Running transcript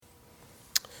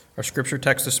Our scripture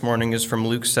text this morning is from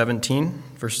Luke 17,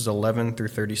 verses 11 through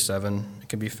 37. It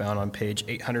can be found on page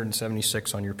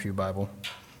 876 on your pew Bible.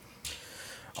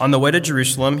 On the way to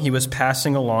Jerusalem, he was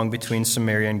passing along between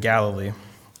Samaria and Galilee,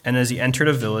 and as he entered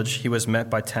a village, he was met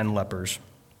by 10 lepers,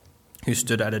 who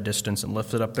stood at a distance and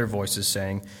lifted up their voices,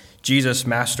 saying, "Jesus,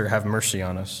 Master, have mercy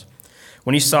on us."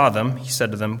 When he saw them, he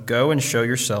said to them, "Go and show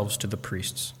yourselves to the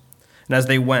priests." And as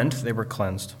they went, they were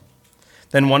cleansed.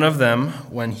 Then one of them,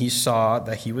 when he saw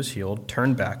that he was healed,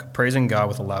 turned back, praising God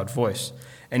with a loud voice.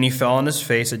 And he fell on his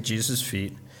face at Jesus'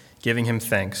 feet, giving him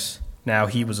thanks. Now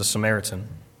he was a Samaritan.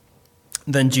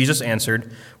 Then Jesus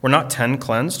answered, "Were not 10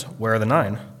 cleansed? Where are the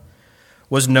 9?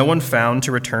 Was no one found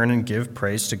to return and give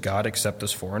praise to God except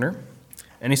this foreigner?"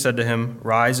 And he said to him,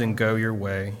 "Rise and go your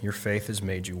way. Your faith has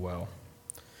made you well."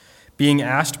 Being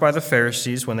asked by the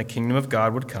Pharisees when the kingdom of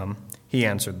God would come, he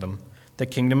answered them, "The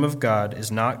kingdom of God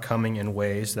is not coming in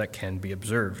ways that can be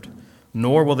observed.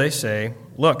 Nor will they say,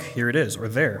 'Look, here it is,' or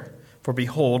 'there.' For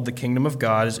behold, the kingdom of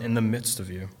God is in the midst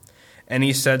of you." And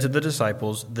he said to the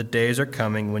disciples, "The days are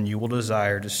coming when you will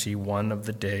desire to see one of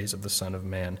the days of the Son of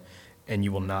Man, and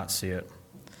you will not see it.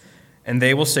 And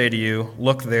they will say to you,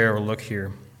 'Look there,' or 'Look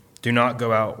here.' Do not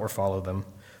go out or follow them.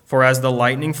 For as the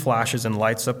lightning flashes and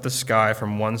lights up the sky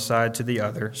from one side to the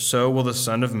other, so will the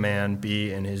Son of Man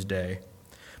be in his day.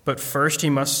 But first he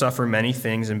must suffer many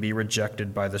things and be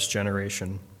rejected by this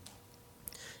generation.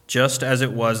 Just as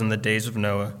it was in the days of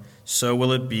Noah, so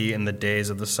will it be in the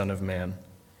days of the Son of Man.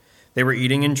 They were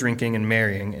eating and drinking and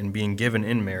marrying and being given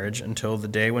in marriage until the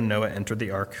day when Noah entered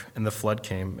the ark and the flood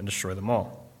came and destroyed them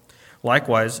all.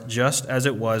 Likewise, just as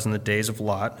it was in the days of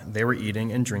Lot, they were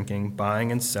eating and drinking,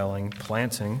 buying and selling,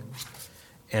 planting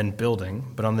and building.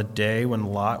 But on the day when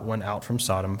Lot went out from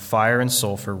Sodom, fire and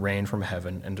sulfur rained from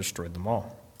heaven and destroyed them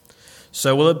all.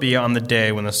 So will it be on the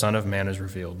day when the Son of Man is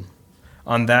revealed.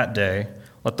 On that day,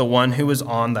 let the one who is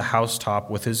on the housetop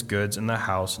with his goods in the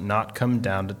house not come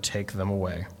down to take them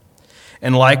away.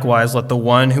 And likewise, let the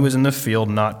one who is in the field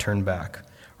not turn back.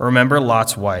 Remember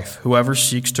Lot's wife. Whoever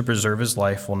seeks to preserve his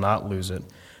life will not lose it,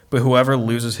 but whoever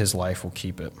loses his life will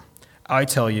keep it. I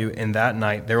tell you, in that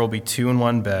night there will be 2 in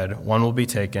one bed, one will be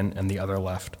taken and the other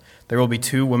left. There will be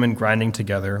 2 women grinding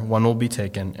together, one will be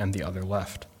taken and the other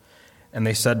left." And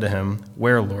they said to him,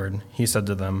 "Where, Lord?" He said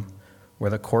to them,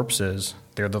 "Where the corpse is,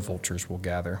 there the vultures will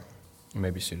gather." You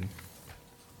may be seated.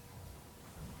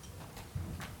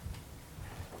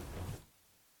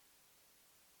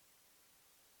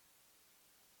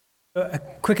 A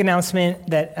quick announcement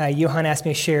that Johan asked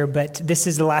me to share, but this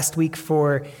is the last week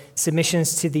for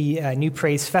submissions to the New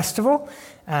Praise Festival.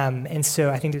 And so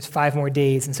I think there's 5 more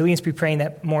days. And so we need to be praying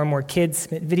that more and more kids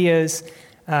submit videos.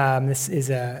 This is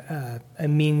a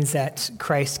means that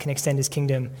Christ can extend his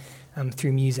kingdom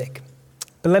through music.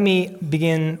 But let me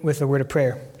begin with a word of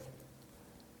prayer.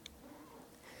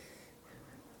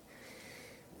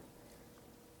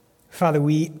 Father,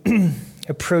 we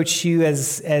approach you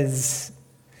as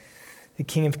the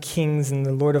King of Kings and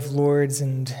the Lord of Lords,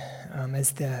 and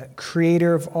as the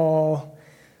creator of all,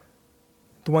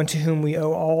 the one to whom we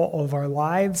owe all of our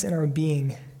lives and our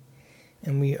being.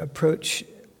 And we approach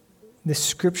the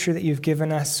scripture that you've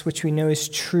given us, which we know is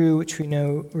true, which we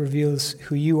know reveals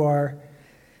who you are.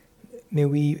 May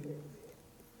we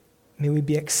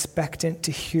be expectant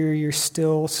to hear your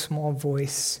still small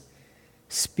voice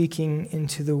speaking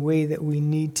into the way that we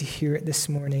need to hear it this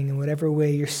morning, in whatever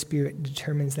way your Spirit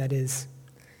determines that is.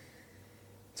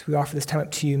 So we offer this time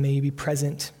up to you. May you be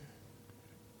present.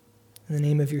 In the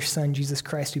name of your Son, Jesus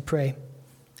Christ, we pray.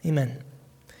 Amen.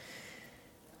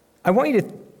 I want you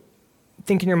to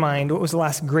think in your mind, what was the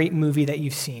last great movie that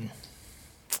you've seen?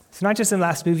 So not just the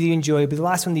last movie you enjoyed, but the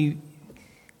last one that you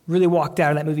really walked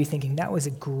out of that movie thinking, that was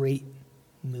a great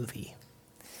movie.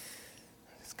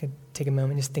 Just gonna take a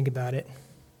moment, just think about it.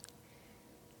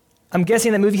 I'm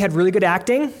guessing that movie had really good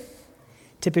acting.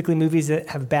 Typically movies that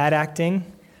have bad acting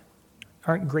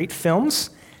aren't great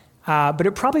films, but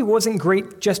it probably wasn't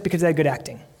great just because it had good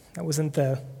acting. That wasn't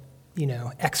the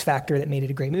X factor that made it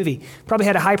a great movie. Probably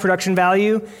had a high production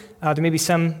value. There may be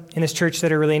some in this church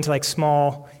that are really into like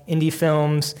small indie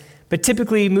films, but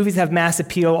typically movies that have mass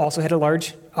appeal also had a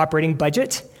large operating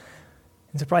budget,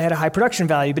 and so probably had a high production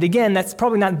value. But again, that's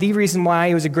probably not the reason why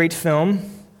it was a great film.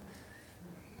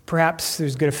 Perhaps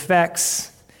there's good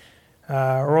effects,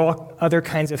 or all other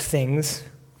kinds of things.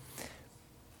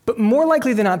 But more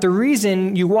likely than not, the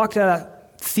reason you walked out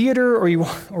of theater or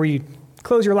you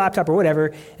close your laptop or whatever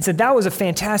and said, that was a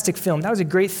fantastic film, that was a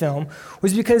great film,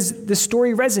 was because the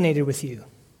story resonated with you.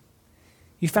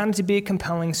 You found it to be a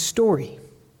compelling story.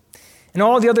 And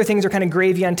all the other things are kind of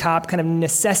gravy on top, kind of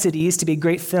necessities to be a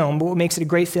great film. But what makes it a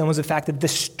great film is the fact that the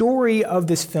story of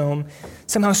this film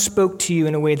somehow spoke to you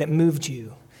in a way that moved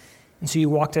you. And so you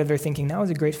walked out of there thinking, that was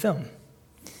a great film.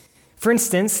 For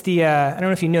instance, I don't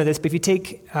know if you know this, but if you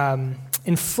take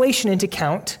inflation into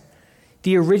account,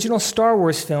 the original Star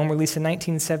Wars film, released in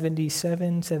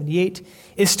 1977, 78,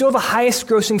 is still the highest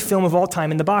grossing film of all time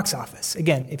in the box office.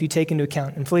 Again, if you take into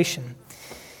account inflation.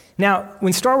 Now,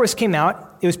 when Star Wars came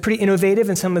out, it was pretty innovative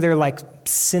in some of their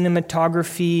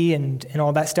cinematography and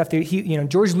all that stuff.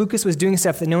 George Lucas was doing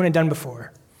stuff that no one had done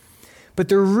before. But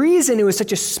the reason it was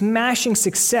such a smashing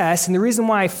success, and the reason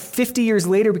why 50 years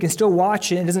later we can still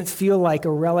watch it and it doesn't feel like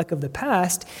a relic of the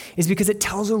past, is because it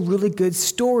tells a really good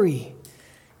story.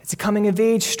 It's a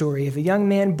coming-of-age story of a young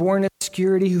man born in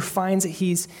obscurity who finds that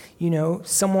he's,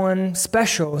 someone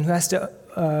special and who has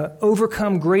to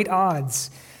overcome great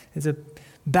odds. It's a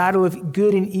battle of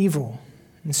good and evil.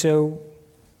 And so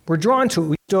we're drawn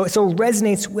to it. It still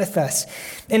resonates with us.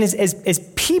 And as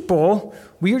people,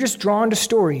 we are just drawn to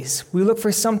stories. We look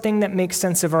for something that makes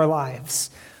sense of our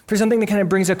lives, for something that kind of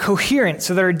brings a coherence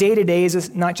so that our day-to-day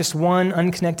is not just one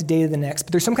unconnected day to the next,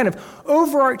 but there's some kind of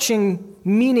overarching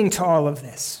meaning to all of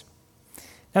this.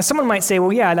 Now, someone might say,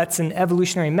 well, yeah, that's an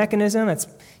evolutionary mechanism. That's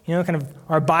kind of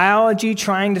our biology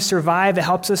trying to survive. It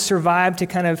helps us survive to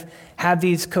kind of have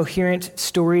these coherent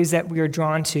stories that we are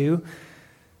drawn to.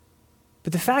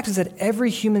 But the fact is that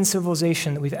every human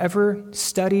civilization that we've ever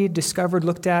studied, discovered,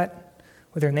 looked at,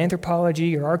 whether in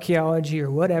anthropology or archaeology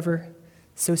or whatever,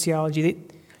 sociology,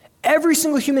 every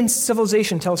single human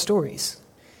civilization tells stories.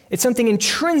 It's something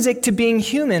intrinsic to being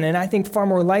human, and I think far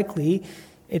more likely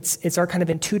it's our kind of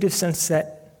intuitive sense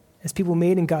that as people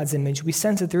made in God's image, we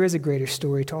sense that there is a greater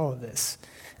story to all of this.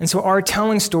 And so our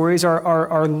telling stories,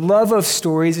 our love of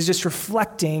stories is just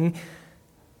reflecting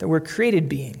that we're created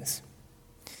beings.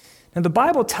 Now, the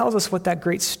Bible tells us what that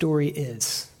great story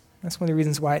is. That's one of the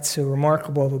reasons why it's so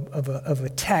remarkable of a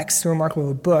text, so remarkable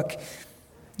of a book.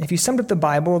 If you summed up the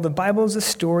Bible is the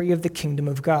story of the kingdom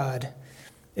of God.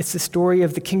 It's the story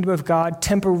of the kingdom of God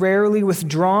temporarily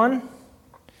withdrawn,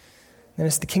 then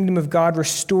it's the kingdom of God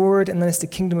restored, and then it's the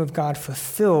kingdom of God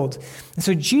fulfilled. And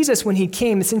so Jesus, when he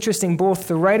came, it's interesting, both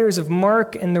the writers of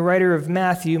Mark and the writer of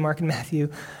Matthew, Mark and Matthew,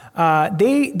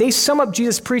 they sum up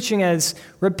Jesus' preaching as,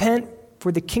 repent,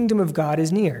 for the kingdom of God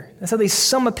is near. That's how they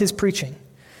sum up his preaching.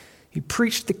 He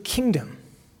preached the kingdom.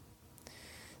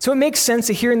 So it makes sense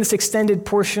to hear in this extended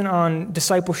portion on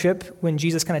discipleship, when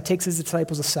Jesus kind of takes his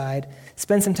disciples aside,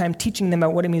 spends some time teaching them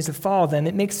about what it means to follow them,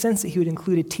 it makes sense that he would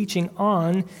include a teaching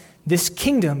on this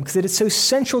kingdom, because it is so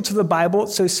central to the Bible,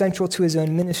 it's so central to his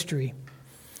own ministry.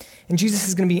 And Jesus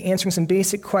is going to be answering some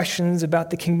basic questions about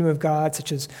the kingdom of God,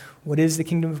 such as, what is the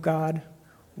kingdom of God?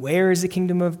 Where is the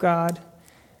kingdom of God?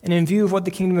 And in view of what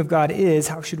the kingdom of God is,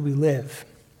 how should we live?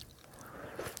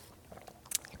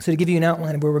 So to give you an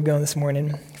outline of where we're going this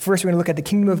morning, first we're going to look at the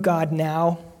kingdom of God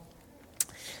now,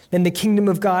 then the kingdom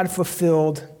of God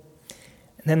fulfilled,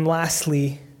 and then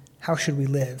lastly, how should we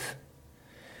live?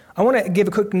 I want to give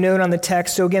a quick note on the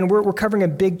text. So again, we're covering a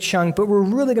big chunk, but we're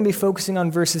really going to be focusing on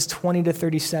verses 20 to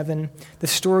 37. The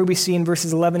story we see in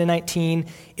verses 11 and 19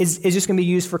 is just going to be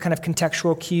used for kind of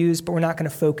contextual cues, but we're not going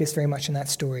to focus very much on that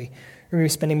story. We're going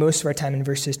to be spending most of our time in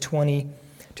verses 20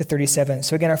 to 37.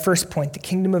 So again, our first point, the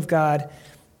kingdom of God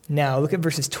now. Look at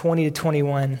verses 20 to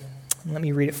 21. Let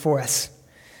me read it for us.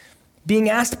 Being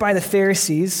asked by the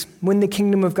Pharisees when the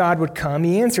kingdom of God would come,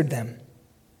 he answered them,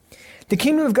 the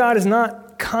kingdom of God is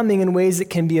not coming in ways that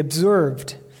can be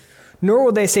observed, nor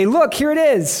will they say, look, here it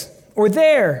is, or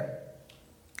there.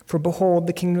 For behold,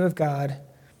 the kingdom of God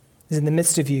is in the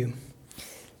midst of you.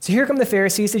 So here come the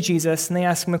Pharisees to Jesus, and they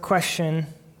ask him a question,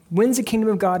 when's the kingdom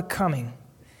of God coming?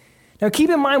 Now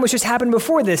keep in mind what just happened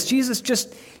before this. Jesus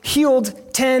just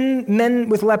healed 10 men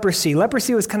with leprosy.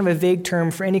 Leprosy was kind of a vague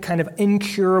term for any kind of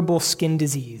incurable skin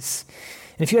disease.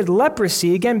 And if you had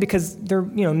leprosy, again, because their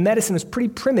medicine was pretty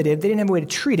primitive, they didn't have a way to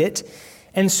treat it.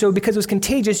 And so because it was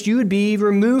contagious, you would be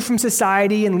removed from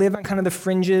society and live on kind of the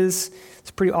fringes. It's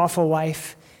a pretty awful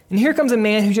life. And here comes a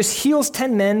man who just heals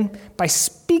 10 men by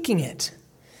speaking it.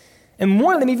 And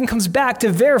one of them even comes back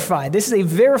to verify. This is a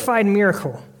verified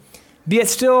miracle. But yet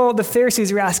still the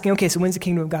Pharisees are asking, okay, so when's the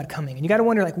kingdom of God coming? And you got to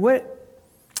wonder, what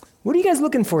are you guys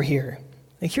looking for here?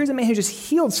 Here's a man who just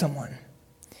healed someone.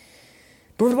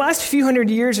 But over the last few hundred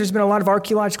years, there's been a lot of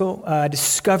archaeological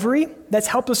discovery that's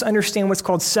helped us understand what's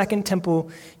called Second Temple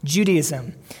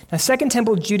Judaism. Now, Second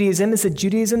Temple Judaism is the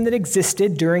Judaism that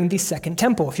existed during the Second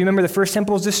Temple. If you remember, the first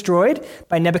temple was destroyed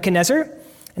by Nebuchadnezzar,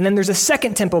 and then there's a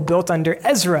second temple built under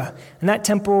Ezra, and that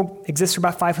temple exists for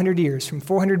about 500 years, from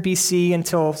 400 BC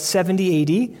until 70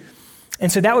 AD.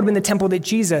 And so that would have been the temple that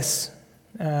Jesus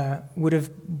would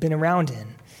have been around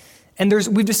in. And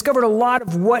we've discovered a lot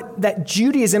of what that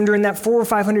Judaism during that 400 or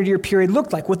 500 year period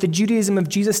looked like, what the Judaism of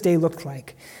Jesus' day looked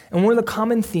like. And one of the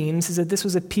common themes is that this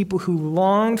was a people who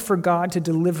longed for God to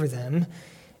deliver them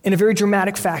in a very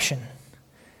dramatic fashion.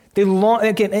 They long,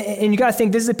 again, and you got to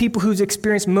think, this is a people who's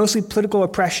experienced mostly political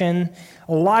oppression,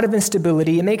 a lot of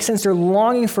instability. It makes sense. They're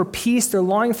longing for peace. They're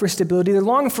longing for stability. They're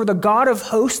longing for the God of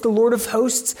hosts, the Lord of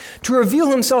hosts, to reveal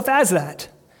himself as that.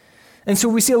 And so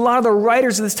we see a lot of the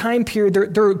writers of this time period,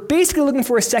 they're basically looking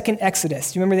for a second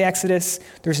Exodus. Do you remember the Exodus?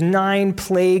 There's 9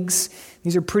 plagues.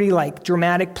 These are pretty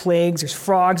dramatic plagues. There's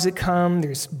frogs that come.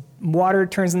 There's water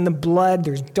turns into blood.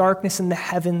 There's darkness in the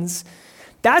heavens.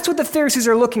 That's what the Pharisees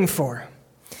are looking for.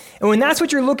 And when that's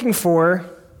what you're looking for,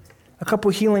 a couple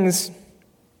healings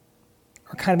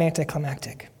are kind of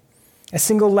anticlimactic. A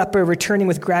single leper returning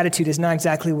with gratitude is not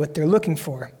exactly what they're looking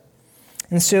for.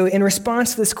 And so in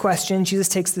response to this question, Jesus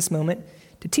takes this moment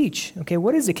to teach. Okay,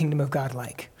 what is the kingdom of God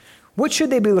like? What should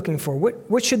they be looking for?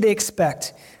 What should they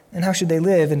expect? And how should they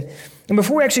live? And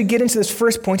before we actually get into this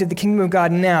first point of the kingdom of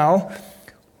God now,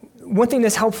 one thing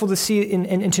that's helpful to see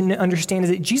and to understand is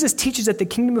that Jesus teaches that the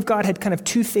kingdom of God had kind of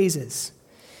 2 phases.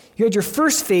 You had your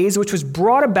first phase, which was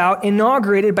brought about,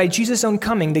 inaugurated by Jesus' own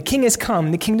coming. The king has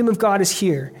come. The kingdom of God is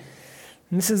here.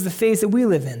 And this is the phase that we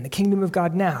live in, the kingdom of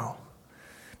God now.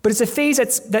 But it's a phase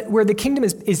where the kingdom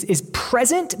is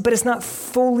present, but it's not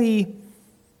fully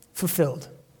fulfilled.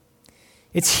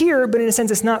 It's here, but in a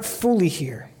sense, it's not fully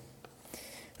here.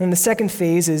 And the second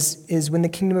phase is when the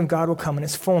kingdom of God will come in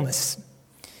its fullness.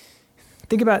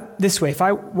 Think about it this way. If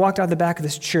I walked out the back of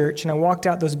this church and I walked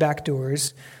out those back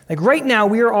doors, right now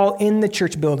we are all in the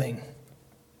church building.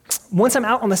 Once I'm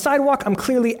out on the sidewalk, I'm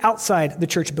clearly outside the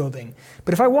church building.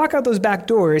 But if I walk out those back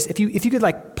doors, if you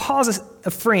could pause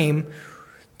a frame,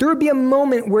 there would be a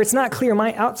moment where it's not clear, am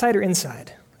I outside or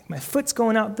inside? My foot's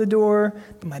going out the door,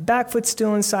 but my back foot's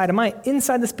still inside. Am I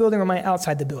inside this building or am I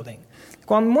outside the building?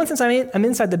 Well, in one sense, I'm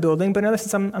inside the building, but in another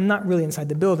sense, I'm not really inside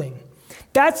the building.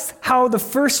 That's how the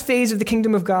first phase of the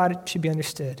kingdom of God should be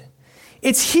understood.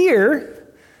 It's here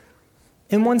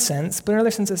in one sense, but in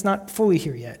another sense, it's not fully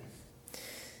here yet.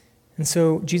 And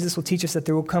so Jesus will teach us that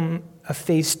there will come a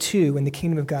phase 2 when the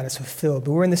kingdom of God is fulfilled.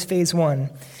 But we're in this phase 1.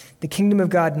 The kingdom of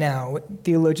God now, what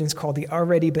theologians call the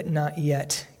already but not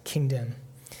yet kingdom.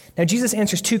 Now, Jesus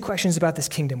answers 2 questions about this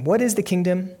kingdom. What is the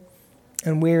kingdom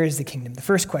and where is the kingdom? The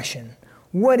first question,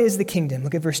 what is the kingdom?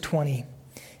 Look at verse 20.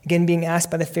 Again, being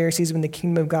asked by the Pharisees when the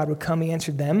kingdom of God would come, he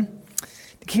answered them,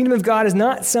 the kingdom of God is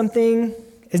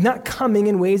not coming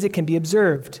in ways that can be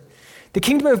observed. The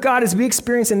kingdom of God as we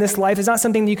experience in this life is not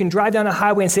something that you can drive down a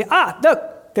highway and say,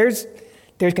 look, there's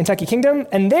Kentucky Kingdom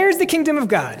and there's the kingdom of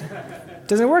God. It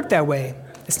doesn't work that way.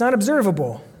 It's not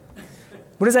observable.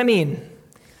 What does that mean?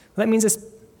 Well, that means it's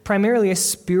primarily a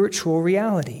spiritual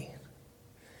reality.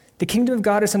 The kingdom of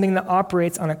God is something that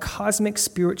operates on a cosmic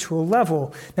spiritual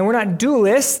level. Now, we're not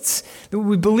dualists.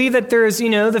 We believe that there's,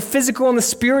 the physical and the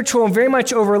spiritual very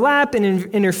much overlap and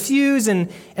interfuse, and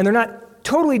they're not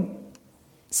totally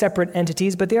separate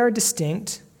entities, but they are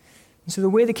distinct. And so the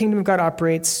way the kingdom of God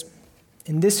operates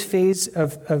in this phase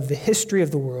of the history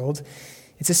of the world,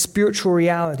 it's a spiritual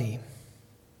reality.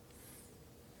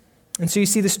 And so you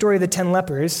see the story of the 10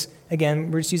 lepers.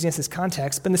 Again, we're just using this as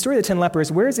context. But in the story of the 10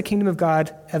 lepers, where is the kingdom of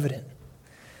God evident?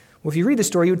 Well, if you read the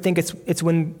story, you would think it's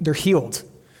when they're healed,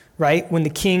 right? When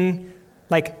the king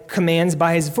commands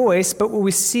by his voice. But what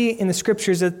we see in the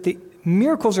scriptures is that the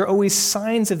miracles are always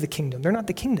signs of the kingdom. They're not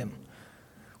the kingdom.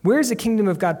 Where is the kingdom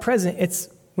of God present? It's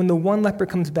when the one leper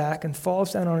comes back and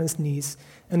falls down on his knees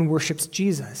and worships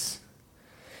Jesus.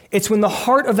 It's when the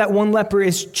heart of that one leper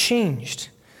is changed.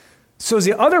 So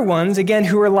the other ones, again,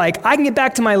 who are I can get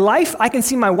back to my life, I can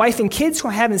see my wife and kids who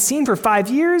I haven't seen for 5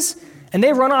 years, and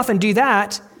they run off and do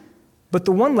that. But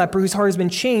the one leper whose heart has been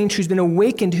changed, who's been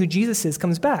awakened to who Jesus is,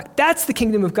 comes back. That's the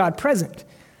kingdom of God present.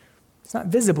 It's not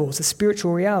visible, it's a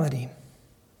spiritual reality.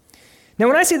 Now,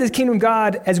 when I say the kingdom of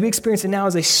God, as we experience it now,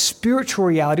 is a spiritual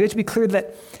reality, we have to be clear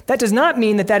that does not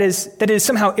mean that is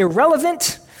somehow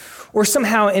irrelevant or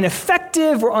somehow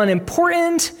ineffective or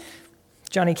unimportant.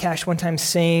 Johnny Cash one time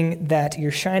saying that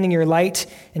you're shining your light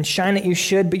and shine it you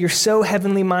should, but you're so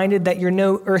heavenly minded that you're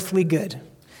no earthly good.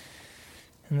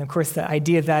 And of course, the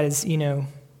idea of that is,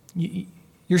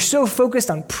 you're so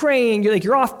focused on praying,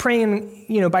 you're off praying,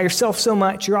 by yourself so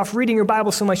much, you're off reading your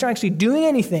Bible so much, you're not actually doing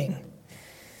anything.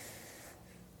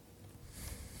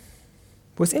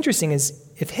 What's interesting is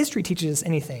if history teaches us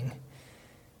anything,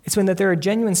 it's when that there are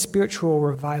genuine spiritual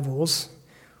revivals.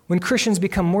 When Christians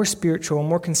become more spiritual,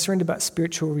 more concerned about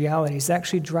spiritual realities, it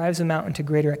actually drives them out into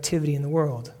greater activity in the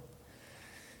world.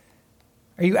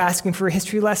 Are you asking for a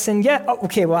history lesson? Yeah. Oh,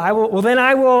 okay. Well, I will. Well, then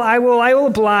I will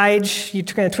oblige. You're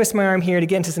going to twist my arm here to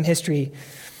get into some history.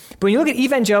 But when you look at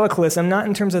evangelicalism, not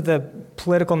in terms of the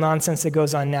political nonsense that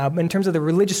goes on now, but in terms of the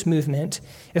religious movement,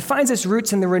 it finds its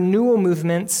roots in the renewal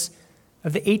movements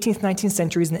of the 18th, 19th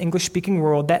centuries in the English-speaking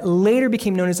world that later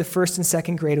became known as the first and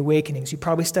second great awakenings. You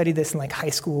probably studied this in like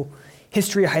high school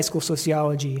history or high school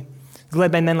sociology. It's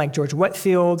led by men like George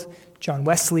Whitefield, John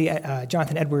Wesley,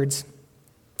 Jonathan Edwards.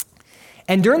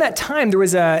 And during that time, there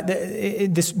was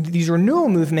these renewal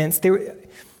movements. They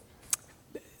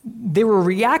were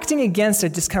reacting against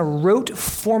this kind of rote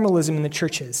formalism in the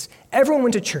churches. Everyone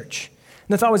went to church.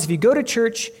 And the thought was, if you go to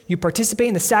church, you participate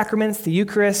in the sacraments, the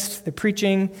Eucharist, the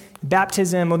preaching, the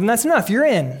baptism, well, then that's enough. You're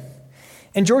in.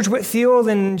 And George Whitefield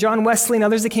and John Wesley and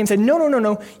others that came said,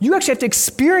 no. You actually have to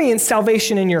experience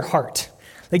salvation in your heart.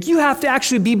 Like, you have to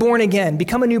actually be born again,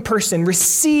 become a new person,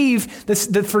 receive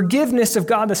the forgiveness of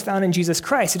God that's found in Jesus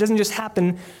Christ. It doesn't just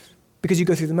happen because you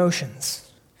go through the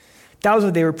motions. That was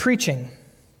what they were preaching.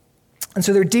 And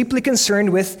so they're deeply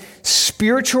concerned with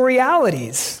spiritual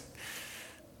realities.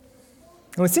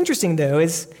 And what's interesting, though,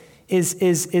 is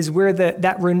where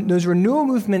those renewal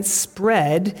movements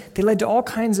spread, they led to all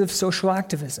kinds of social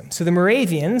activism. So the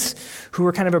Moravians, who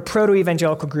were kind of a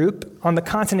proto-evangelical group on the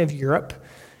continent of Europe,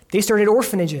 they started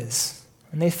orphanages,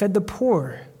 and they fed the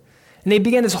poor. And they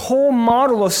began this whole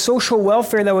model of social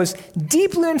welfare that was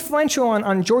deeply influential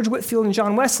on George Whitefield and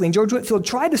John Wesley. And George Whitefield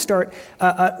tried to start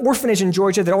an orphanage in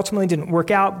Georgia that ultimately didn't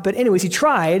work out. But anyways, he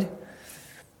tried.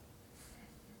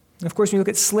 And of course, when you look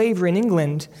at slavery in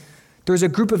England, there was a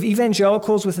group of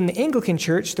evangelicals within the Anglican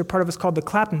Church. They're part of what's called the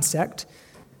Clapham sect.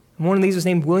 And one of these was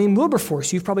named William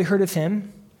Wilberforce. You've probably heard of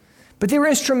him. But they were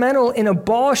instrumental in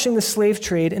abolishing the slave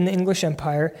trade in the English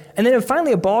Empire, and then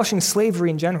finally abolishing slavery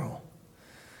in general.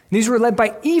 And these were led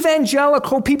by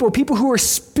evangelical people who were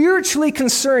spiritually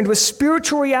concerned with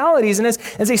spiritual realities. And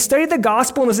as they studied the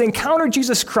gospel and as they encountered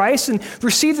Jesus Christ and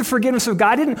received the forgiveness of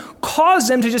God, it didn't cause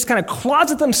them to just kind of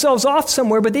closet themselves off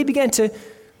somewhere, but they began to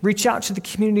reach out to the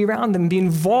community around them, be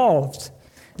involved.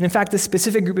 And in fact, this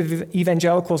specific group of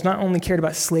evangelicals not only cared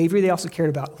about slavery, they also cared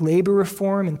about labor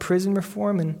reform and prison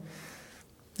reform and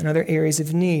other areas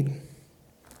of need.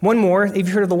 One more, if you've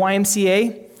heard of the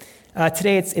YMCA,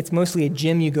 today it's mostly a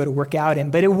gym you go to work out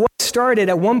in, but it was started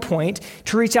at one point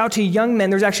to reach out to young men.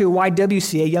 There's actually a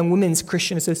YWCA, Young Women's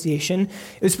Christian Association.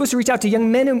 It was supposed to reach out to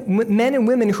young men and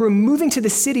women who were moving to the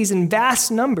cities in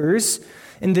vast numbers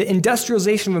in the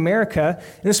industrialization of America.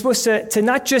 And it was supposed to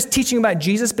not just teach them about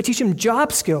Jesus, but teach them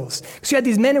job skills. So you had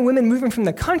these men and women moving from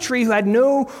the country who had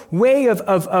no way of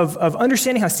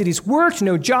understanding how cities worked,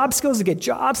 no job skills to get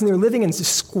jobs, and they were living in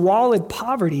squalid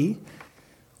poverty.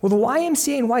 Well, the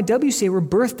YMCA and YWCA were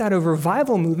birthed out of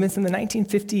revival movements in the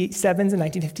 1957s and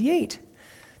 1958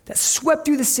 that swept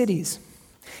through the cities.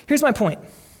 Here's my point.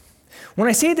 When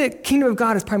I say the kingdom of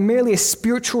God is primarily a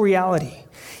spiritual reality,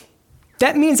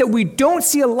 that means that we don't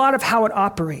see a lot of how it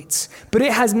operates, but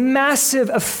it has massive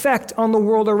effect on the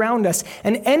world around us.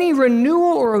 And any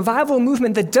renewal or revival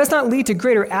movement that does not lead to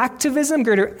greater activism,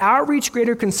 greater outreach,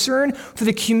 greater concern for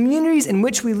the communities in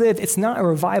which we live, it's not a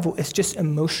revival, it's just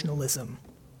emotionalism.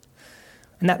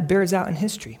 And that bears out in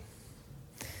history.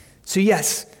 So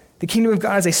yes, the kingdom of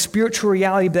God is a spiritual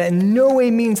reality, but that in no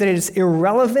way means that it is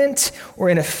irrelevant or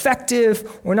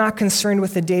ineffective or not concerned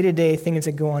with the day-to-day things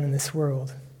that go on in this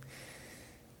world.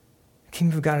 The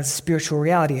kingdom of God is a spiritual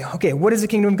reality. Okay, what is the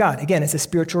kingdom of God? Again, it's a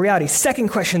spiritual reality. Second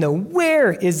question, though,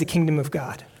 where is the kingdom of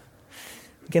God?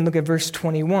 Again, look at verse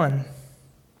 21.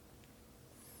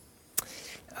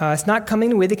 It's not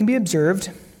coming in a way that can be observed,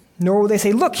 nor will they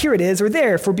say, look, here it is, or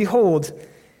there, for behold,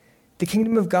 the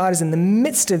kingdom of God is in the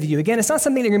midst of you. Again, it's not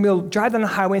something that you're going to be able to drive down the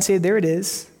highway and say, there it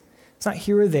is. It's not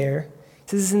here or there. It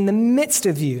says it's in the midst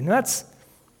of you. Now,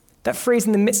 that phrase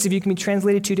in the midst of you can be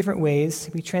translated two different ways.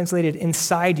 It can be translated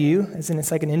inside you, as in it's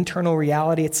like an internal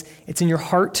reality. It's in your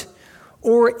heart.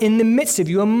 Or in the midst of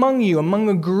you, among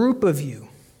a group of you.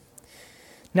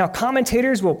 Now,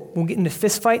 commentators will get into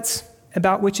fistfights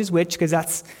about which is which, because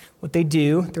that's what they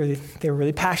do. They're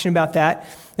really passionate about that.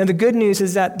 Now, the good news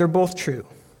is that they're both true.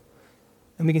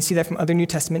 And we can see that from other New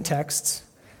Testament texts.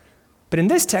 But in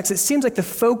this text, it seems like the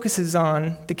focus is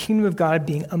on the kingdom of God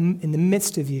being in the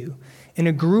midst of you, in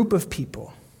a group of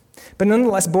people. But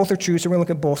nonetheless, both are true, so we're going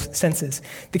to look at both senses.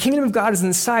 The kingdom of God is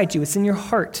inside you. It's in your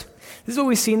heart. This is what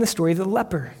we see in the story of the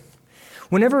leper.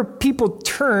 Whenever people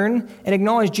turn and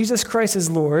acknowledge Jesus Christ as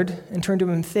Lord and turn to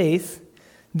him in faith,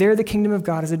 there the kingdom of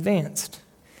God is advanced.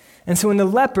 And so when the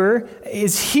leper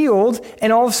is healed,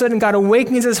 and all of a sudden God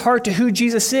awakens his heart to who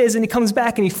Jesus is, and he comes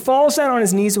back and he falls down on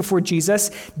his knees before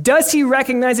Jesus, does he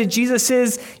recognize that Jesus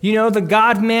is, the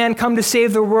God-man come to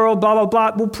save the world, blah, blah,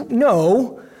 blah? Well,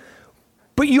 no.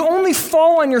 But you only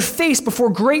fall on your face before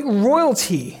great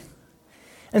royalty.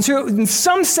 And so in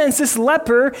some sense, this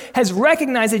leper has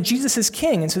recognized that Jesus is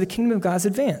king, and so the kingdom of God is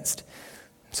advanced.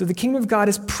 So the kingdom of God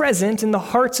is present in the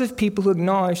hearts of people who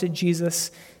acknowledge that Jesus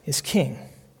is king.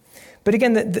 But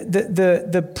again,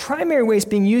 the primary way it's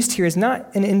being used here is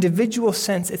not an individual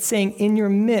sense. It's saying in your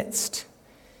midst,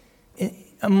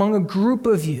 among a group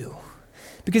of you.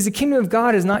 Because the kingdom of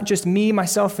God is not just me,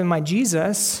 myself, and my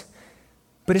Jesus,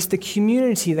 but it's the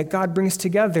community that God brings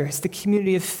together. It's the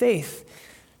community of faith.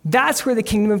 That's where the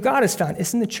kingdom of God is found.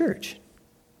 It's in the church.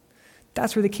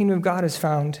 That's where the kingdom of God is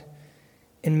found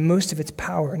in most of its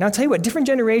power. Now, I'll tell you what, different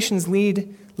generations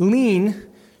lean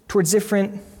towards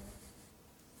different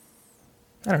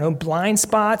blind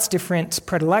spots, different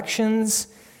predilections.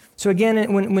 So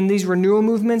again, when these renewal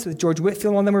movements with George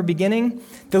Whitefield, all of them were beginning,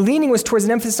 the leaning was towards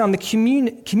an emphasis on the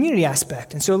community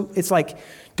aspect. And so it's like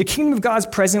the kingdom of God's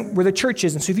present where the church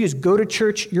is. And so if you just go to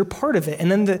church, you're part of it.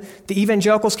 And then the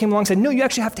evangelicals came along and said, no, you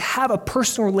actually have to have a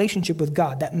personal relationship with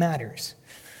God. That matters.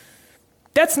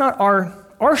 That's not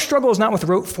our struggle is not with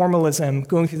rote formalism,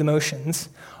 going through the motions.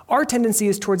 Our tendency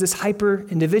is towards this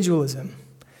hyper-individualism.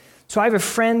 So I have a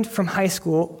friend from high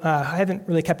school I haven't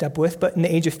really kept up with, but in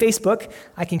the age of Facebook,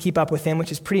 I can keep up with him,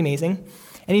 which is pretty amazing.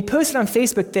 And he posted on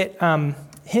Facebook that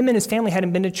him and his family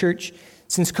hadn't been to church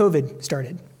since COVID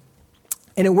started.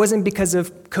 And it wasn't because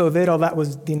of COVID, although that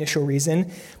was the initial reason.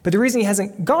 But the reason he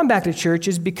hasn't gone back to church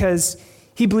is because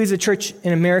he believes the church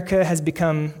in America has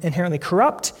become inherently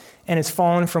corrupt and has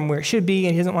fallen from where it should be,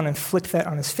 and he doesn't want to inflict that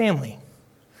on his family.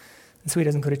 And so he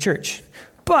doesn't go to church.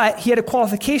 But he had a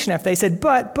qualification after that. He said,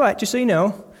 but, just so you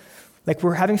know, like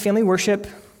we're having family worship.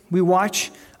 We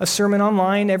watch a sermon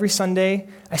online every Sunday.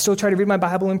 I still try to read my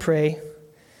Bible and pray.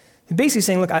 And basically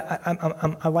saying, look,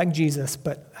 I like Jesus,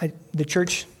 but the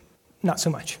church, not so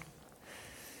much.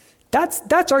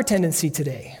 That's our tendency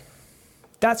today.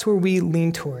 That's where we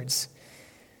lean towards.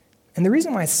 And the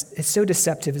reason why it's so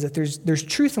deceptive is that there's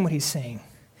truth in what he's saying.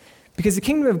 Because the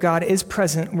kingdom of God is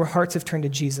present where hearts have turned to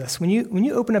Jesus. When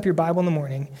you open up your Bible in the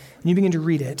morning and you begin to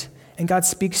read it and God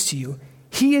speaks to you,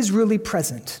 he is really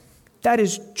present. That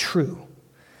is true.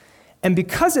 And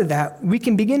because of that, we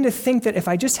can begin to think that if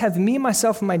I just have me,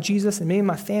 myself, and my Jesus, and me and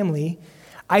my family,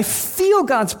 I feel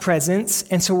God's presence,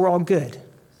 and so we're all good.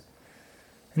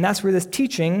 And that's where this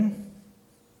teaching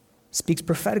speaks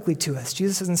prophetically to us.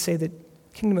 Jesus doesn't say that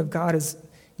the kingdom of God is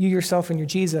you, yourself, and your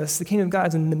Jesus. The kingdom of God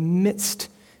is in the midst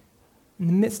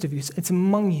of you. It's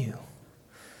among you.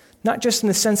 Not just in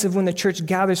the sense of when the church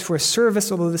gathers for a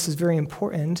service, although this is very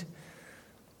important,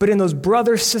 but in those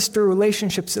brother-sister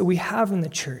relationships that we have in the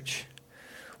church,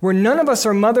 where none of us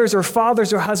are mothers or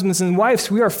fathers or husbands and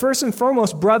wives. We are first and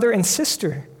foremost brother and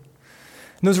sister.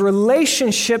 And those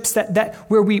relationships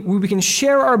where we can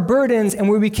share our burdens and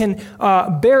where we can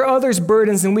bear others'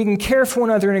 burdens and we can care for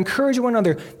one another and encourage one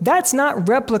another, that's not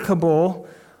replicable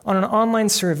on an online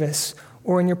service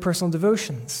or in your personal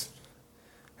devotions.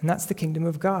 And that's the kingdom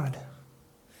of God.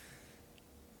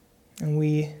 And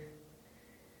we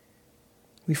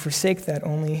forsake that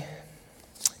only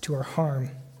to our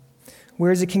harm.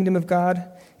 Where is the kingdom of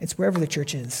God? It's wherever the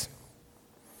church is.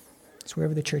 It's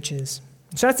wherever the church is.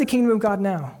 So that's the kingdom of God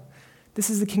now.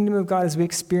 This is the kingdom of God as we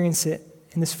experience it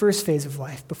in this first phase of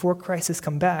life, before Christ has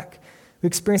come back. We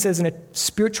experience it as a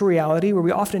spiritual reality where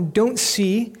we often don't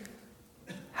see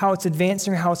how it's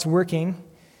advancing or how it's working.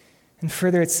 And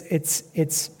further,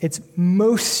 it's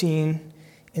most seen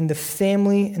in the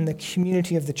family and the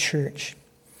community of the church.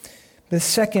 The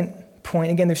second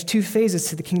point, again, there's two phases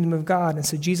to the kingdom of God. And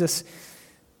so Jesus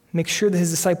makes sure that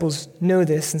his disciples know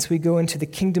this, and so we go into the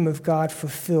kingdom of God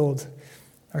fulfilled,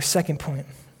 our second point.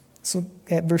 So look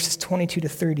at verses 22 to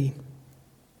 30.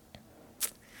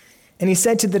 And he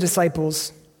said to the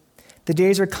disciples, "The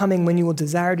days are coming when you will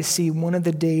desire to see one of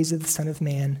the days of the Son of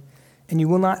Man, and you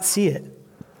will not see it.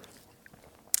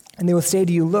 And they will say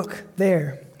to you, 'Look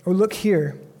there,' or 'Look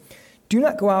here.' Do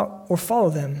not go out or follow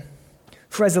them.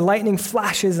 For as the lightning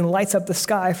flashes and lights up the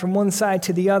sky from one side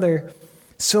to the other,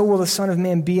 so will the Son of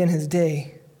Man be in his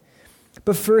day.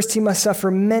 But first he must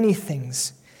suffer many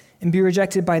things and be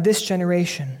rejected by this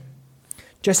generation.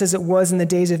 Just as it was in the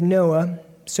days of Noah,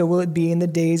 so will it be in the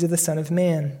days of the Son of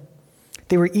Man.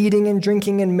 They were eating and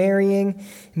drinking and marrying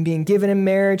and being given in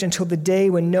marriage until the day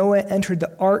when Noah entered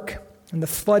the ark and the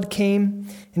flood came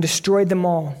and destroyed them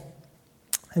all.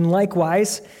 And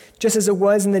likewise, just as it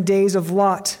was in the days of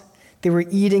Lot, They were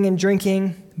eating and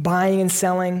drinking, buying and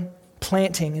selling,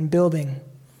 planting and building.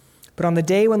 But on the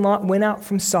day when Lot went out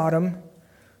from Sodom,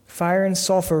 fire and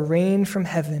sulfur rained from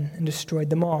heaven and destroyed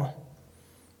them all.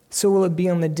 So will it be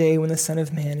on the day when the Son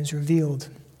of Man is revealed.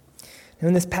 Now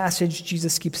in this passage,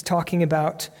 Jesus keeps talking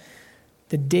about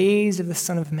the days of the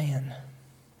Son of Man.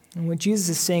 And what Jesus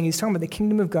is saying, he's talking about the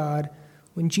kingdom of God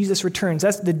when Jesus returns.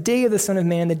 That's the day of the Son of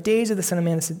Man, the days of the Son of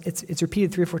Man. It's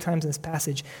repeated 3 or 4 times in this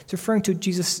passage. It's referring to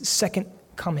Jesus' second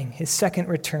coming, his second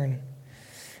return.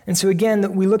 And so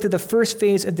again, we looked at the first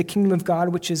phase of the kingdom of God,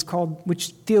 which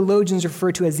theologians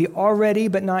refer to as the already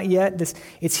but not yet.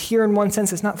 It's here in one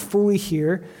sense, it's not fully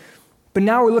here. But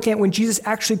now we're looking at when Jesus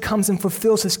actually comes and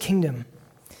fulfills his kingdom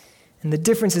and the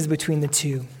differences between the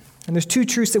two. And there's 2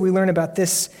 truths that we learn about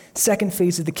this second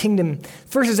phase of the kingdom.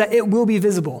 First is that it will be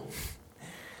visible.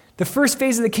 The first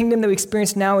phase of the kingdom that we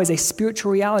experience now is a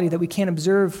spiritual reality that we can't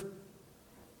observe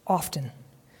often.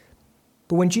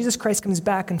 But when Jesus Christ comes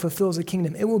back and fulfills the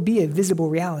kingdom, it will be a visible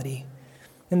reality.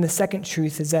 And the second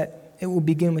truth is that it will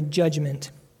begin with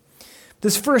judgment.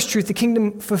 This first truth, the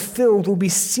kingdom fulfilled, will be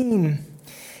seen.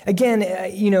 Again,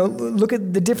 look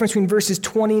at the difference between verses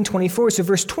 20 and 24. So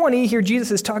verse 20, here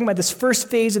Jesus is talking about this first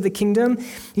phase of the kingdom.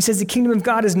 He says the kingdom of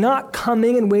God is not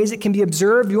coming in ways that can be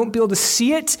observed. You won't be able to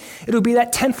see it. It'll be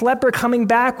that 10th leper coming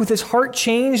back with his heart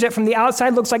changed that from the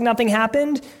outside looks like nothing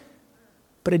happened,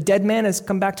 but a dead man has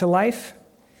come back to life.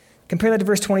 Compare that to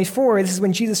verse 24. This is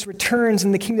when Jesus returns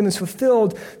and the kingdom is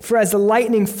fulfilled. For as the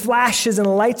lightning flashes and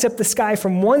lights up the sky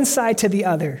from one side to the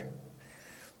other,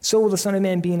 so will the Son of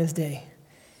Man be in his day.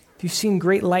 If you've seen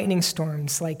great lightning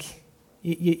storms, like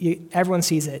everyone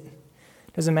sees it.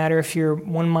 Doesn't matter if you're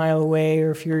 1 mile away or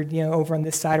if you're over on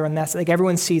this side or on that side. Like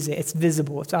everyone sees it. It's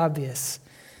visible. It's obvious.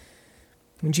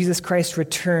 When Jesus Christ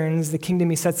returns, the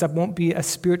kingdom he sets up won't be a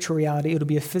spiritual reality. It'll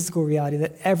be a physical reality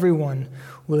that everyone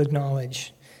will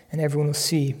acknowledge and everyone will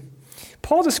see.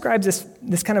 Paul describes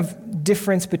this kind of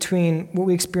difference between what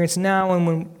we experience now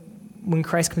and when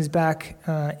Christ comes back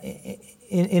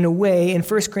in a way. In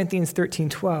 1 Corinthians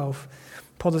 13:12,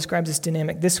 Paul describes this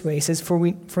dynamic this way. He says,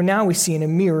 For now we see in a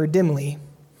mirror dimly,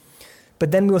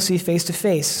 but then we'll see face to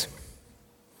face.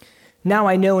 Now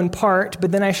I know in part,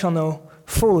 but then I shall know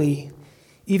fully,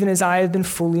 even as I have been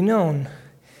fully known.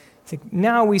 It's like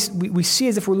now we see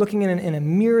as if we're looking in a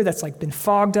mirror that's like been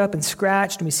fogged up and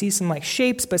scratched, and we see some like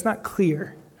shapes, but it's not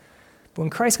clear. But when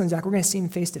Christ comes back, we're going to see him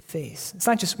face to face. It's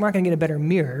not just, we're not going to get a better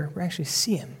mirror, we're actually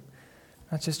see him.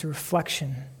 Not just a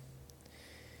reflection.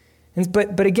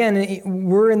 But again,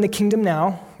 we're in the kingdom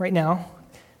now, right now,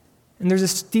 and there's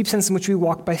this deep sense in which we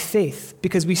walk by faith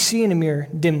because we see in a mirror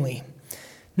dimly.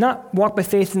 Not walk by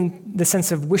faith in the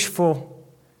sense of wishful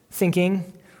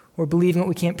thinking or believing what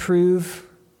we can't prove.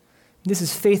 This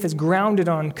is faith that's grounded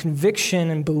on conviction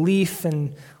and belief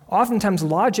and oftentimes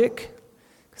logic,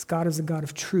 because God is the God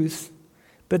of truth.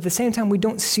 But at the same time, we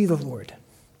don't see the Lord.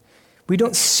 We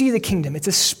don't see the kingdom. It's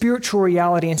a spiritual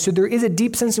reality. And so there is a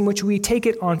deep sense in which we take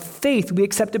it on faith. We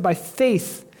accept it by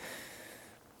faith.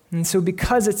 And so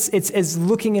because it's as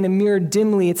looking in a mirror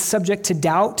dimly, it's subject to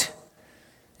doubt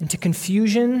and to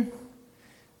confusion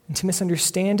and to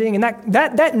misunderstanding. And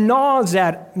that gnaws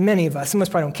at many of us. Some of us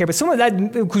probably don't care, but some of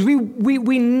that, because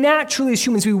we naturally as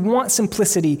humans, we want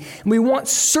simplicity and we want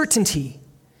certainty.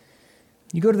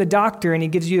 You go to the doctor and he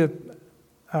gives you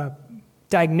a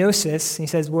diagnosis, and he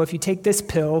says, well, if you take this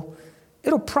pill,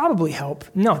 it'll probably help.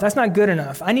 No, that's not good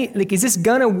enough. Is this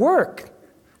gonna work?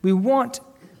 We want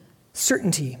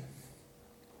certainty.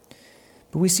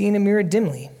 But we see in a mirror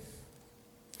dimly.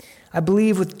 I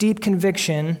believe with deep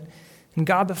conviction in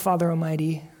God the Father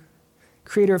Almighty,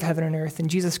 creator of heaven and earth, and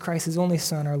Jesus Christ, his only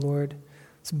Son, our Lord,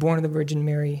 was born of the Virgin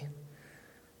Mary,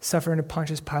 suffered under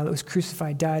Pontius Pilate, was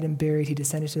crucified, died, and buried. He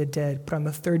descended to the dead. But on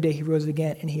the third day, he rose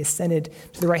again, and he ascended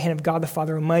to the right hand of God the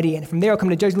Father Almighty. And from there, he'll come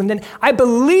to judge them. Then I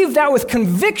believe that with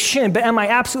conviction, but am I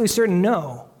absolutely certain?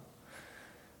 No.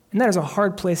 And that is a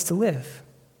hard place to live.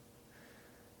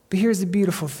 But here's the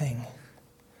beautiful thing.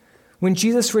 When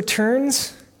Jesus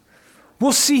returns,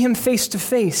 we'll see him face to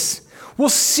face. We'll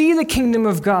see the kingdom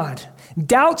of God.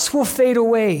 Doubts will fade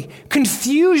away.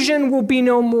 Confusion will be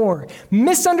no more.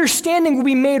 Misunderstanding will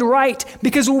be made right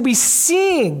because we'll be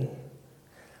seeing.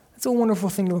 That's a wonderful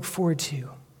thing to look forward to.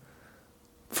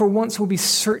 For once we'll be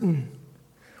certain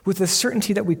with the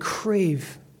certainty that we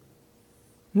crave.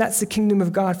 And that's the kingdom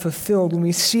of God fulfilled when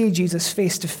we see Jesus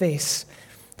face to face.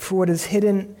 For what is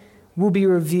hidden will be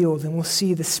revealed, and we'll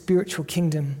see the spiritual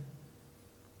kingdom.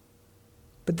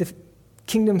 But the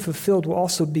kingdom fulfilled will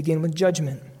also begin with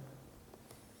judgment.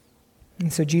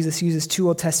 And so Jesus uses 2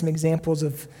 Old Testament examples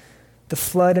of the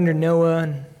flood under Noah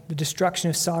and the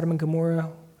destruction of Sodom and Gomorrah,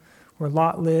 where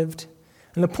Lot lived.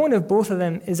 And the point of both of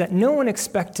them is that no one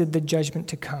expected the judgment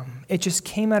to come. It just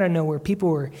came out of nowhere. People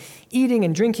were eating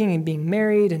and drinking and being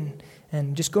married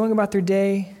and just going about their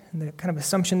day. And the kind of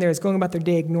assumption there is going about their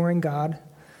day ignoring God.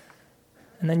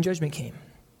 And then judgment came.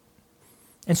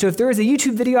 And so if there is a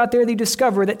YouTube video out there that you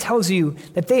discover that tells you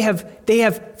that they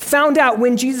have found out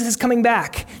when Jesus is coming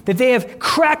back, that they have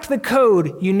cracked the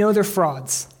code, you know they're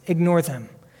frauds. Ignore them.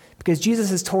 Because Jesus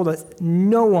has told us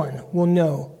no one will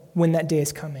know when that day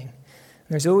is coming. And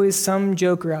there's always some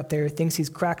joker out there who thinks he's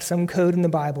cracked some code in the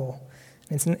Bible.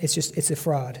 And it's a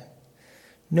fraud.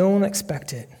 No one will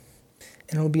expect it.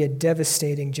 And it will be a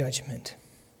devastating judgment.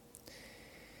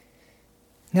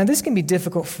 Now, this can be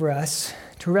difficult for us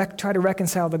to try to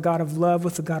reconcile the God of love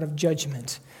with the God of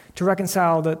judgment, to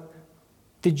reconcile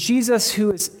the Jesus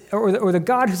who is, or the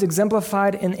God who's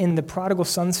exemplified in the prodigal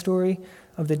son story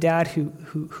of the dad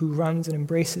who runs and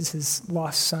embraces his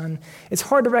lost son. It's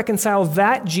hard to reconcile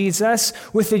that Jesus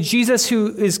with the Jesus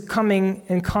who is coming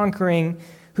and conquering,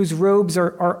 whose robes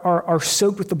are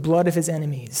soaked with the blood of his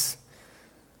enemies.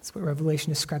 That's what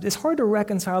Revelation describes. It's hard to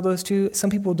reconcile those two.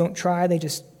 Some people don't try, they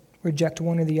just reject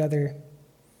one or the other.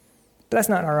 But that's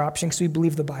not our option because we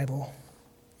believe the Bible.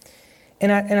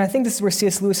 And I think this is where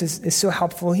C.S. Lewis is so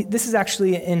helpful. This is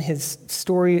actually in his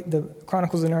story, the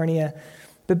Chronicles of Narnia,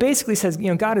 but basically says,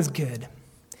 God is good.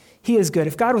 He is good.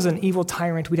 If God was an evil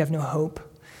tyrant, we'd have no hope.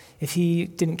 If he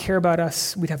didn't care about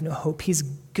us, we'd have no hope. He's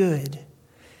good,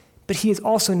 but he is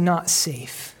also not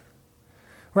safe.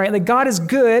 Right? Like God is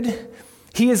good.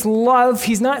 He is love.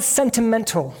 He's not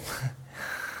sentimental.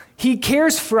 He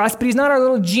cares for us, but he's not our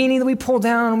little genie that we pull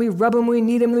down and we rub him when we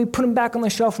need him and we put him back on the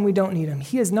shelf when we don't need him.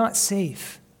 He is not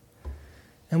safe.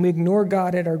 And we ignore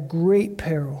God at our great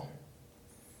peril.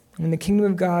 And when the kingdom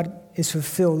of God is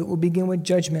fulfilled, it will begin with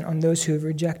judgment on those who have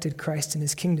rejected Christ and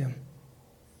his kingdom.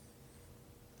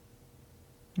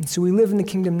 And so we live in the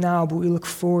kingdom now, but we look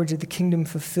forward to the kingdom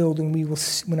fulfilled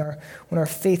when our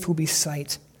faith will be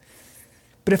sight.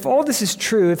 But if all this is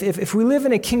true, if we live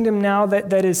in a kingdom now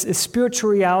that is a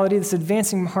spiritual reality that's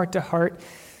advancing from heart to heart,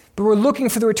 but we're looking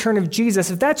for the return of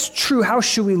Jesus, if that's true, how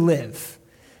should we live?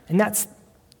 And that's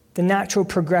the natural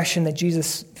progression that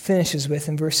Jesus finishes with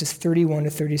in verses 31 to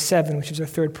 37, which is our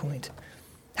third point.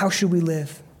 How should we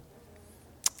live?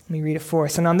 Let me read it for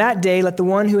us. And on that day, let the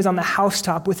one who is on the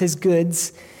housetop with his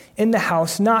goods in the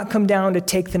house not come down to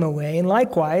take them away. And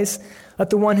likewise, let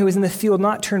the one who is in the field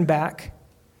not turn back.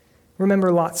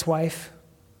 Remember Lot's wife.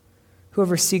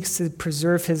 Whoever seeks to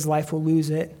preserve his life will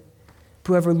lose it.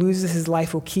 Whoever loses his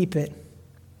life will keep it.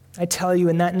 I tell you,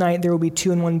 in that night there will be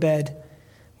two in one bed.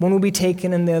 One will be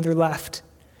taken and the other left.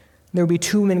 There will be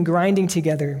two men grinding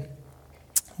together.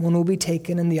 One will be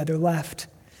taken and the other left.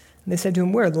 And they said to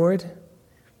him, "Where, Lord?" And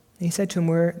he said to him,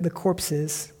 "Where the corpse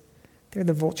is, there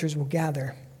the vultures will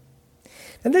gather."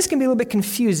 Now this can be a little bit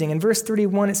confusing. In verse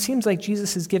 31, it seems like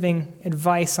Jesus is giving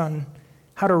advice on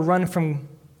how to run from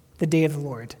the day of the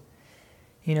Lord.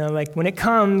 Like when it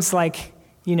comes,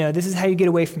 this is how you get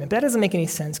away from it. But that doesn't make any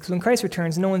sense because when Christ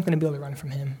returns, no one's going to be able to run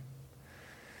from him.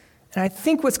 And I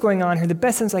think what's going on here, the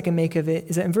best sense I can make of it,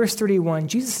 is that in verse 31,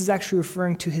 Jesus is actually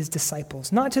referring to his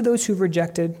disciples, not to those who've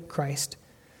rejected Christ,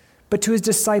 but to his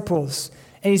disciples.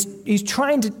 And he's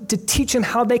trying to teach them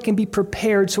how they can be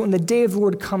prepared so when the day of the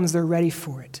Lord comes, they're ready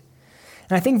for it.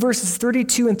 And I think verses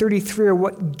 32 and 33 are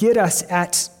what get us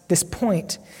at this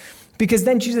point. Because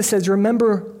then Jesus says,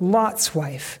 remember Lot's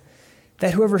wife,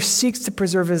 that whoever seeks to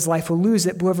preserve his life will lose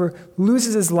it, but whoever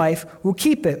loses his life will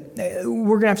keep it.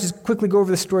 We're going to have to just quickly go over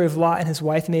the story of Lot and his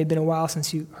wife. It may have been a while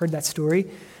since you heard that story.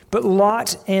 But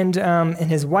Lot and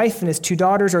his wife and his two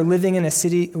daughters are living in a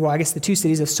city, the two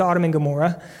cities of Sodom and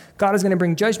Gomorrah. God is going to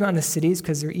bring judgment on the cities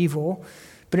because they're evil.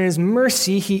 But in his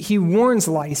mercy, he warns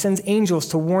Lot. He sends angels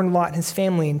to warn Lot and his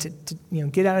family and to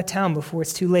get out of town before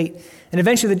it's too late. And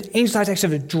eventually the angels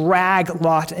actually have to drag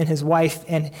Lot and his wife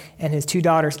and his two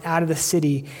daughters out of the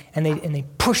city. And they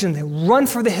push them. They run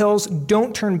for the hills.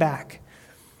 Don't turn back.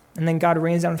 And then God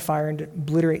rains down fire and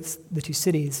obliterates the two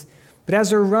cities. But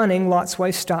as they're running, Lot's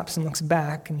wife stops and looks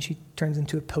back, and she turns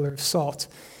into a pillar of salt.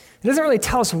 It doesn't really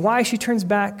tell us why she turns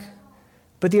back,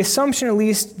 but the assumption, at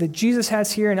least, that Jesus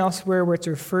has here and elsewhere where it's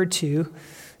referred to,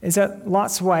 is that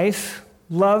Lot's wife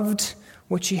loved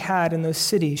what she had in those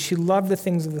cities. She loved the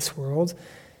things of this world,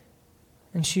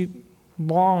 and she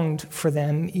longed for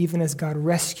them even as God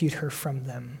rescued her from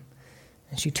them,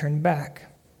 and she turned back.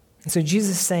 And so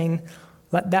Jesus is saying,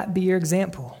 let that be your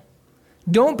example.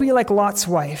 Don't be like Lot's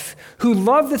wife, who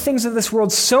loved the things of this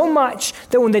world so much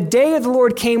that when the day of the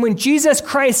Lord came, when Jesus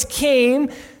Christ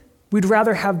came, we'd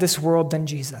rather have this world than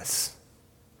Jesus.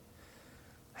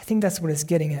 I think that's what it's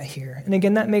getting at here. And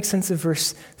again, that makes sense of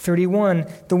verse 31.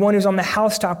 The one who's on the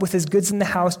housetop with his goods in the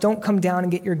house, don't come down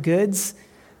and get your goods.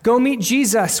 Go meet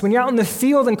Jesus when you're out in the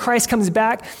field and Christ comes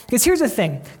back. Because here's the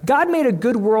thing. God made a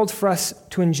good world for us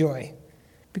to enjoy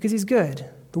because he's good.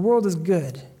 The world is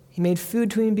good. He made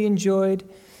food to be enjoyed.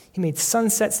 He made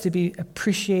sunsets to be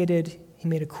appreciated. He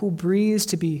made a cool breeze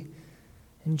to be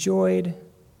enjoyed.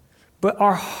 But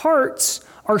our hearts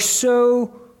are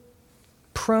so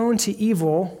prone to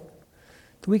evil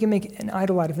that we can make an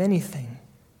idol out of anything.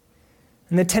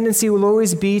 And the tendency will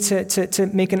always be to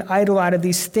make an idol out of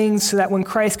these things so that when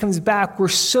Christ comes back, we're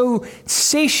so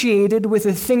satiated with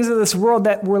the things of this world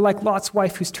that we're like Lot's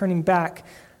wife who's turning back.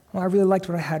 Well, I really liked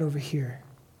what I had over here.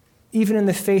 Even in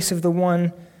the face of the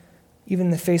one, even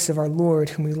in the face of our Lord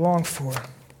whom we long for.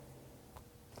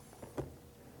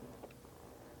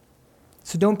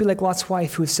 So don't be like Lot's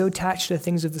wife who was so attached to the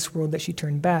things of this world that she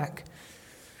turned back.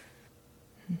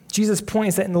 Jesus' point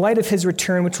is that in the light of his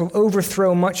return, which will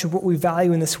overthrow much of what we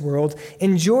value in this world,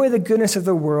 enjoy the goodness of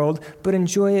the world, but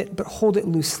enjoy it, but hold it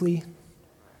loosely.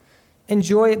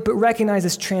 Enjoy it, but recognize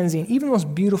it's transient. Even the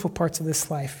most beautiful parts of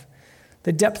this life,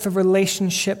 the depth of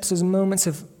relationships, those moments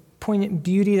of poignant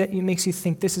beauty that makes you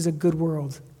think this is a good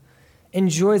world.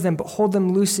 Enjoy them, but hold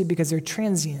them loosely because they're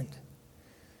transient.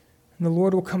 And the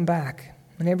Lord will come back,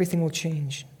 and everything will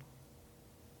change.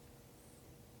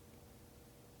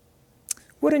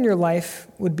 What in your life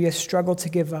would be a struggle to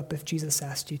give up if Jesus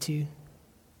asked you to?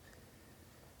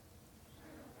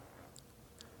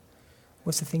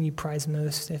 What's the thing you prize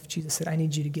most? If Jesus said, I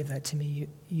need you to give that to me,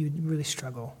 you'd really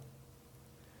struggle.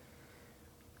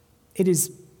 It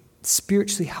is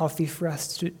spiritually healthy for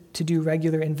us to do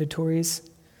regular inventories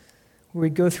where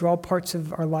we go through all parts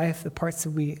of our life, the parts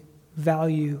that we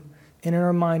value, and in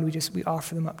our mind we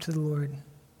offer them up to the Lord.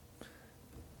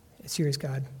 It's yours,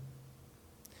 God.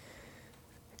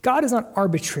 God is not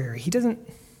arbitrary. He doesn't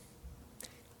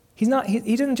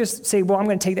just say, well, I'm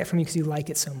going to take that from you because you like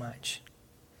it so much.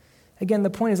 Again, the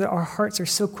point is that our hearts are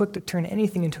so quick to turn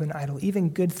anything into an idol, even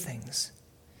good things.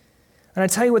 And I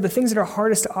tell you what, the things that are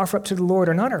hardest to offer up to the Lord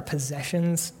are not our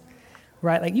possessions,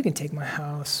 right? Like, you can take my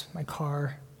house, my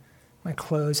car, my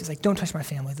clothes. It's like, don't touch my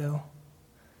family, though.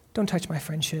 Don't touch my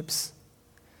friendships.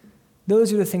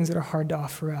 Those are the things that are hard to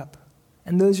offer up.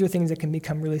 And those are things that can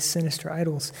become really sinister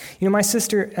idols. You know, my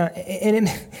sister,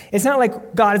 it's not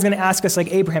like God is going to ask us,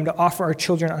 like Abraham, to offer our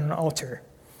children on an altar.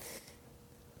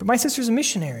 But my sister's a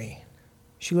missionary.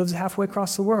 She lives halfway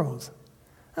across the world.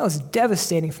 That was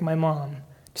devastating for my mom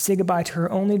to say goodbye to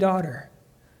her only daughter.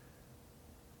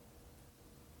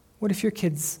 What if your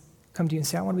kids come to you and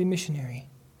say, I want to be a missionary?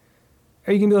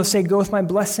 Are you going to be able to say, go with my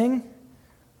blessing? Or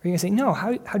are you going to say, no,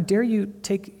 how dare you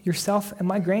take yourself and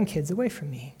my grandkids away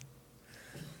from me?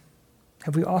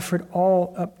 Have we offered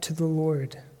all up to the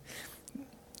Lord?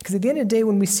 Because at the end of the day,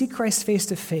 when we see Christ face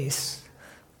to face,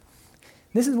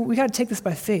 we got to take this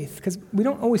by faith, because we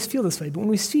don't always feel this way. But when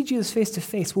we see Jesus face to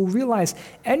face, we'll realize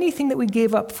anything that we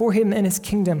gave up for him and his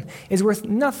kingdom is worth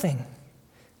nothing.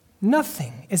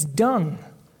 Nothing. It's dung.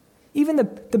 Even the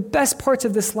best parts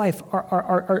of this life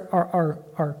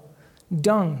are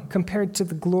dung compared to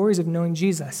the glories of knowing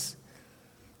Jesus.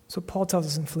 That's what Paul tells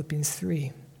us in Philippians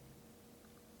 3.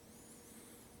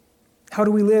 How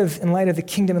do we live in light of the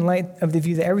kingdom, in light of the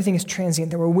view that everything is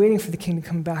transient, that we're waiting for the kingdom to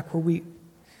come back, where we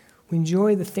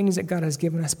enjoy the things that God has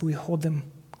given us, but we hold them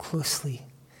closely.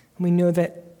 And we know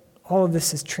that all of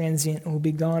this is transient and will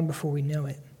be gone before we know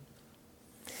it.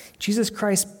 Jesus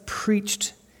Christ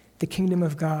preached the kingdom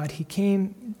of God. He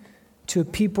came to a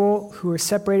people who were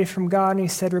separated from God, and he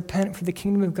said, repent, for the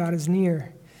kingdom of God is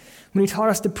near. When he taught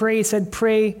us to pray, he said,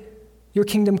 pray, your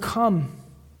kingdom come.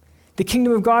 The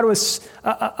kingdom of God was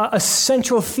a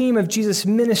central theme of Jesus'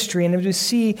 ministry. And as we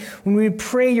see, when we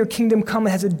pray, your kingdom come,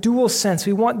 it has a dual sense.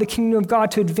 We want the kingdom of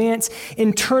God to advance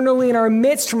internally in our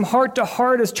midst from heart to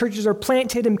heart as churches are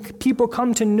planted and people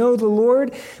come to know the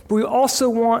Lord. But we also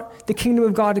want the kingdom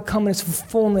of God to come in its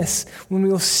fullness when we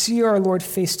will see our Lord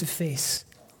face to face.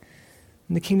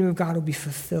 And the kingdom of God will be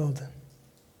fulfilled.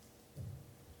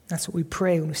 That's what we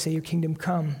pray when we say, your kingdom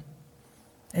come.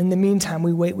 And in the meantime,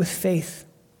 we wait with faith,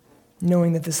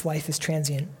 knowing that this life is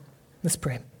transient. Let's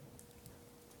pray.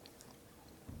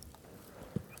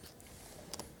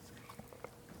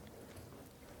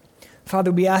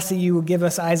 Father, we ask that you will give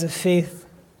us eyes of faith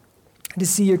to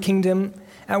see your kingdom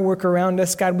at work around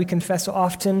us. God, we confess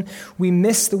often we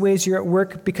miss the ways you're at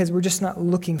work because we're just not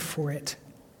looking for it.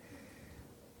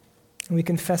 And we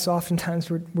confess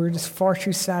oftentimes we're just far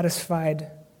too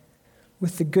satisfied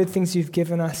with the good things you've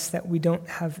given us that we don't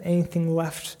have anything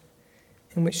left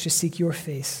in which to seek your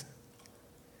face.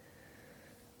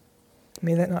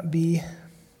 May that not be.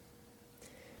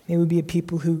 May we be a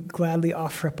people who gladly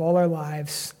offer up all our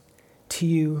lives to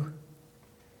you,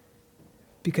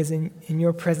 because in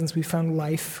your presence we found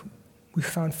life, we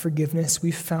found forgiveness,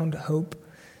 we found hope.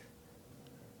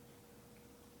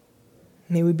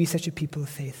 May we be such a people of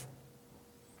faith.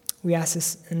 We ask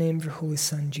this in the name of your Holy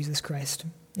Son, Jesus Christ.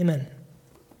 Amen.